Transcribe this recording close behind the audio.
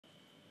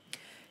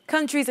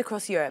Countries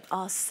across Europe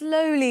are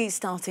slowly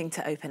starting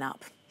to open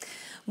up.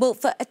 Well,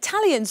 for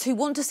Italians who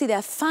want to see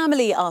their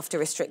family after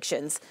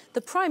restrictions,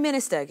 the Prime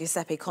Minister,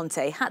 Giuseppe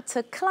Conte, had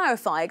to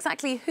clarify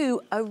exactly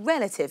who a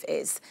relative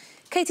is.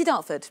 Katie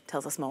Dartford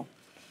tells us more.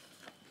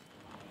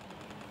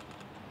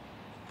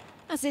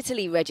 As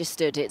Italy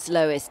registered its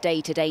lowest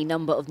day-to-day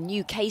number of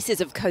new cases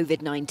of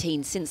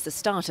COVID-19 since the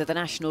start of the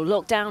national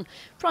lockdown,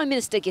 Prime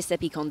Minister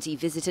Giuseppe Conte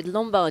visited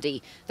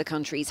Lombardy, the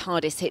country's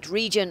hardest-hit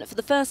region, for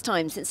the first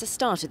time since the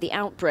start of the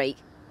outbreak.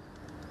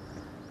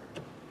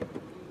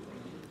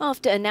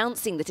 After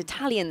announcing that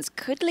Italians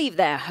could leave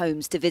their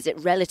homes to visit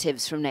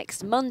relatives from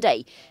next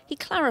Monday, he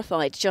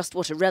clarified just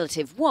what a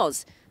relative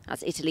was,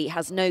 as Italy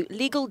has no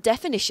legal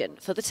definition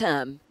for the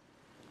term.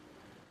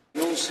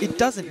 It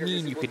doesn't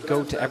mean you could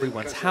go to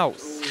everyone's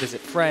house,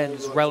 visit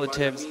friends,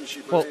 relatives.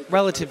 Well,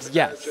 relatives,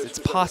 yes, it's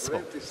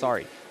possible,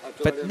 sorry.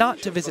 But not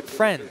to visit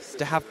friends,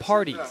 to have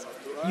parties.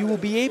 You will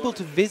be able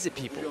to visit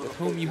people with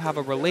whom you have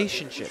a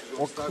relationship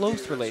or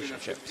close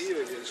relationships.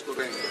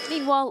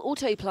 Meanwhile,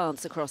 auto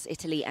plants across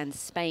Italy and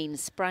Spain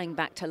sprang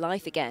back to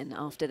life again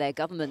after their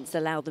governments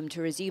allowed them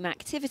to resume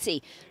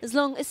activity as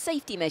long as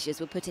safety measures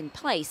were put in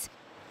place.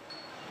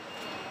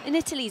 In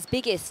Italy's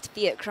biggest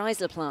Fiat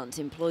Chrysler plant,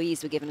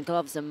 employees were given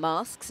gloves and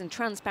masks, and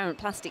transparent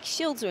plastic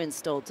shields were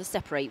installed to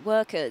separate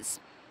workers.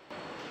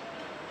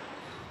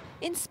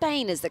 In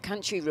Spain, as the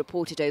country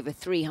reported over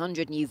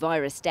 300 new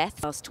virus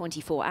deaths last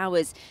 24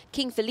 hours,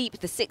 King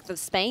Philippe VI of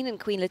Spain and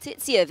Queen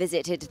Letizia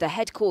visited the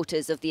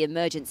headquarters of the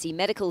emergency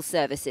medical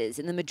services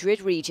in the Madrid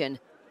region.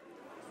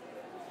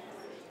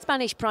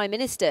 Spanish Prime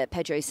Minister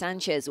Pedro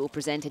Sanchez will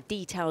present a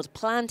detailed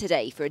plan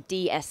today for a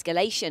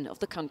de-escalation of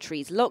the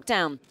country's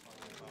lockdown.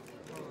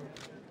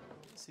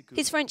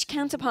 His French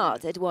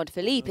counterpart, Edouard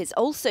Philippe, is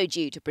also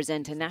due to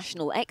present a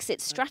national exit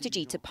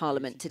strategy to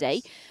Parliament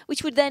today,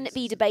 which would then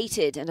be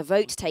debated and a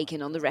vote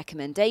taken on the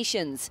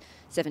recommendations.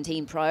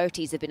 17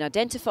 priorities have been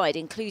identified,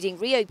 including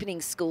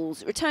reopening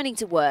schools, returning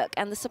to work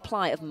and the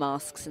supply of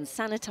masks and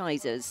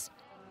sanitisers.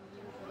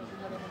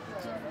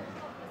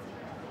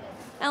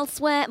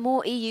 Elsewhere,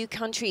 more EU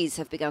countries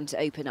have begun to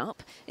open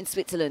up. In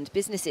Switzerland,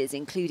 businesses,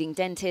 including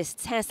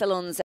dentists, hair salons